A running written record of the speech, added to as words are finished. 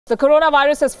The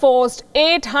coronavirus has forced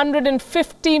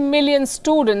 850 million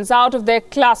students out of their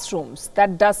classrooms.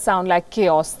 That does sound like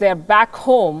chaos. They're back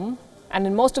home, and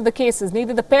in most of the cases,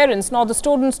 neither the parents nor the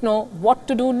students know what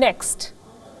to do next.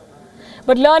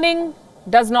 But learning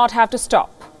does not have to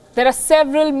stop. There are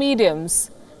several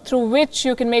mediums through which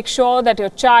you can make sure that your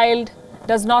child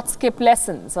does not skip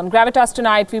lessons. On Gravitas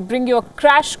tonight, we bring you a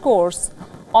crash course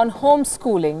on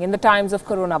homeschooling in the times of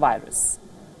coronavirus.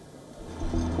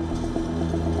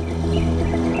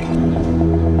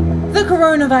 The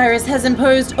coronavirus has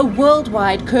imposed a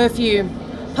worldwide curfew.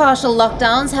 Partial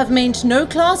lockdowns have meant no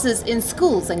classes in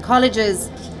schools and colleges.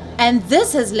 And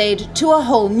this has led to a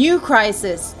whole new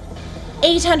crisis.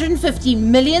 850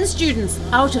 million students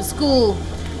out of school.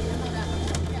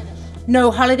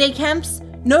 No holiday camps,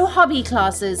 no hobby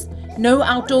classes, no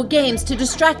outdoor games to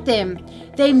distract them.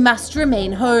 They must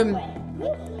remain home.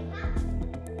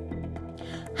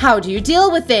 How do you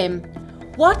deal with them?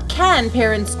 What can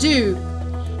parents do?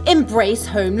 Embrace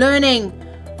home learning.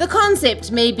 The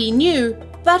concept may be new,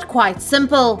 but quite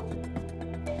simple.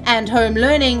 And home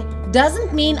learning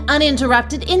doesn't mean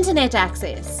uninterrupted internet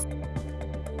access.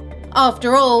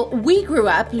 After all, we grew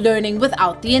up learning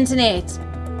without the internet.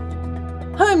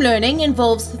 Home learning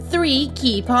involves three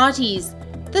key parties: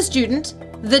 the student,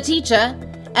 the teacher,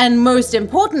 and most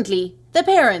importantly, the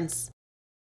parents.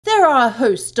 There are a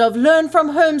host of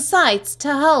learn-from-home sites to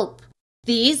help.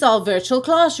 These are virtual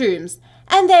classrooms,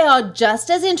 and they are just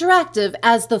as interactive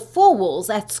as the four walls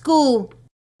at school.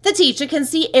 The teacher can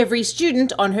see every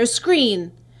student on her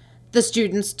screen. The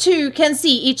students too can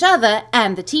see each other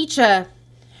and the teacher.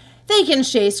 They can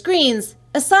share screens,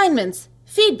 assignments,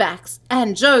 feedbacks,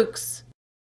 and jokes.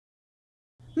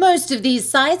 Most of these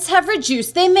sites have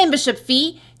reduced their membership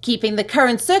fee, keeping the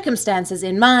current circumstances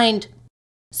in mind.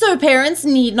 So parents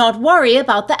need not worry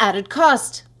about the added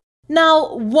cost.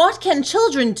 Now, what can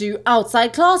children do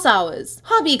outside class hours?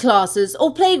 Hobby classes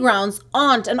or playgrounds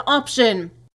aren't an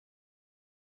option.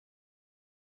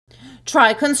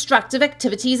 Try constructive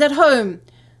activities at home,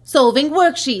 solving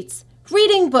worksheets,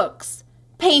 reading books,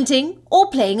 painting or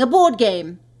playing a board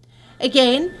game.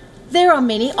 Again, there are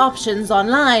many options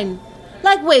online,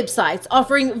 like websites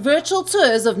offering virtual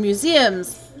tours of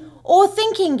museums or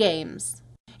thinking games.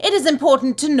 It is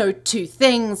important to note two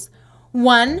things.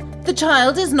 One, the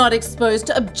child is not exposed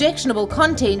to objectionable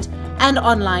content and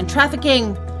online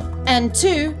trafficking. And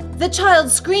two, the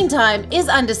child's screen time is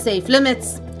under safe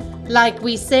limits. Like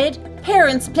we said,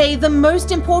 parents play the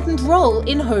most important role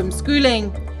in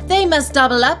homeschooling. They must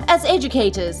double up as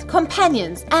educators,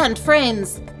 companions, and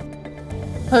friends.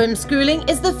 Homeschooling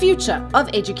is the future of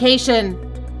education.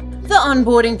 The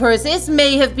onboarding process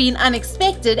may have been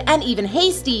unexpected and even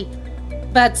hasty,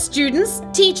 but students,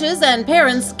 teachers, and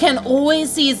parents can always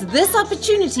seize this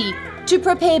opportunity to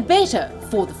prepare better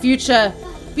for the future.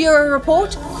 Bureau Report,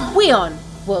 WION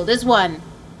World is One.